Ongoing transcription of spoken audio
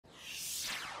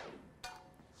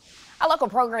A local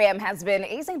program has been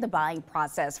easing the buying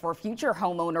process for future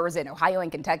homeowners in Ohio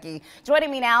and Kentucky. Joining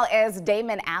me now is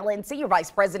Damon Allen, Senior Vice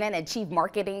President and Chief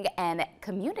Marketing and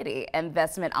Community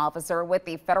Investment Officer with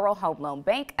the Federal Home Loan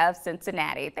Bank of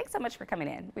Cincinnati. Thanks so much for coming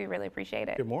in. We really appreciate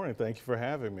it. Good morning. Thank you for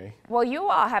having me. Well, you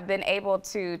all have been able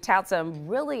to tout some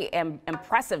really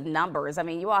impressive numbers. I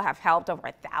mean, you all have helped over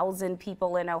 1,000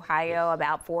 people in Ohio,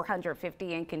 about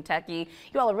 450 in Kentucky.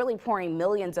 You all are really pouring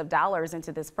millions of dollars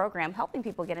into this program, helping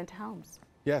people get into homes.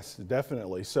 Yes,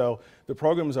 definitely. So the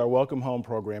program is our Welcome Home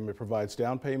program. It provides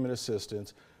down payment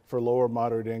assistance for lower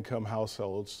moderate income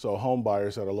households, so home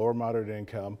buyers that are lower moderate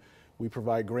income. We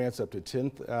provide grants up to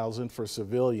 $10,000 for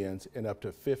civilians and up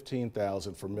to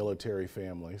 $15,000 for military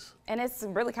families. And it's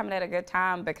really coming at a good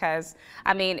time because,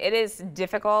 I mean, it is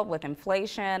difficult with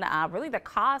inflation. Really the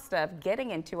cost of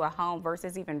getting into a home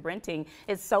versus even renting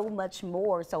is so much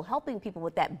more. So helping people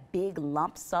with that big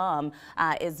lump sum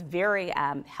is very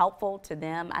helpful to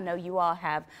them. I know you all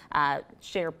have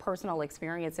shared personal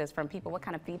experiences from people. What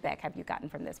kind of feedback have you gotten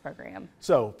from this program?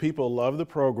 So people love the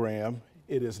program.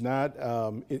 It is not,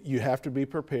 you have to be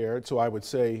prepared. So I would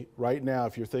say right now,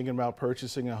 if you're thinking about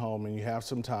purchasing a home and you have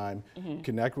some time,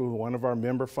 connect with one of our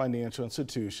member financial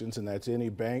institutions, and that's any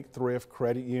bank, thrift,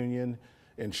 credit union,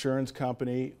 insurance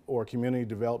company, or community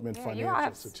development financial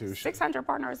institution. 600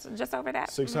 partners just over that?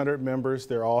 600 members.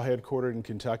 They're all headquartered in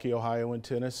Kentucky, Ohio, and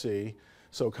Tennessee.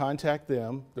 So contact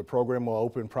them. The program will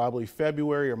open probably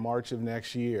February or March of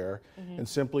next year, and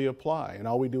simply apply. And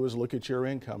all we do is look at your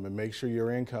income and make sure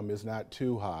your income is not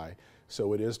too high.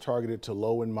 So it is targeted to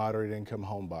low and moderate income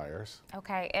home buyers.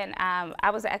 Okay, and I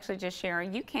was actually just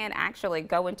sharing, you can actually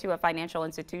go into a financial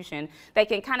institution. They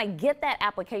can kind of get that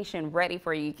application ready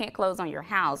for you. You can't close on your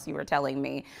house, you were telling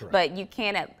me, correct, but you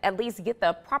can at least get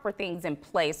the proper things in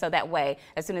place so that way,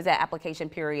 as soon as that application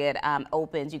period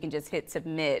opens, you can just hit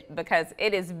submit because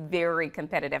it is very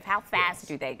competitive. How fast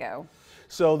do they go?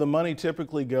 So the money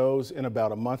typically goes in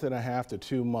about a month and a half to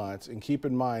 2 months. And keep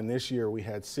in mind, this year we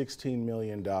had $16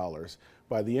 million.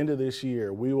 By the end of this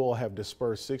year, we will have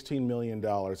dispersed $16 million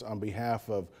on behalf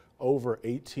of over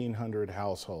 1,800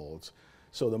 households.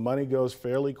 So the money goes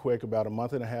fairly quick, about a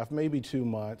month and a half, maybe 2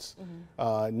 months.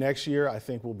 Next year, I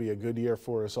think will be a good year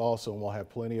for us also, and we'll have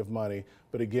plenty of money.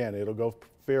 But again, it'll go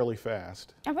fairly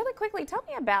fast. And really quickly, tell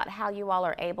me about how you all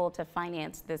are able to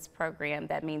finance this program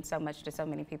that means so much to so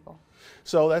many people.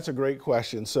 So that's a great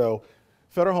question. So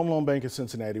Federal Home Loan Bank of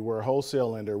Cincinnati, we're a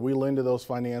wholesale lender. We lend to those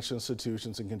financial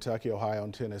institutions in Kentucky, Ohio,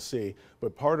 and Tennessee.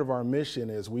 But part of our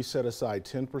mission is we set aside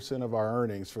 10% of our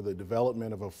earnings for the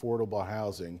development of affordable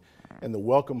housing. And the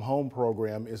Welcome Home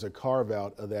program is a carve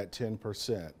out of that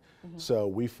 10%. So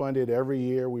we fund it every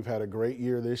year. We've had a great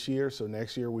year this year. So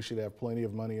next year we should have plenty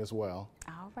of money as well.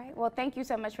 All right. Well, thank you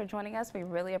so much for joining us. We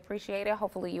really appreciate it.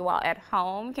 Hopefully you all at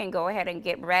home can go ahead and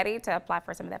get ready to apply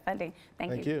for some of that funding.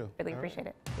 Thank you. You. Really appreciate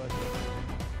it. Pleasure.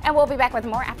 And we'll be back with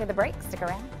more after the break. Stick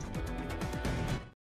around.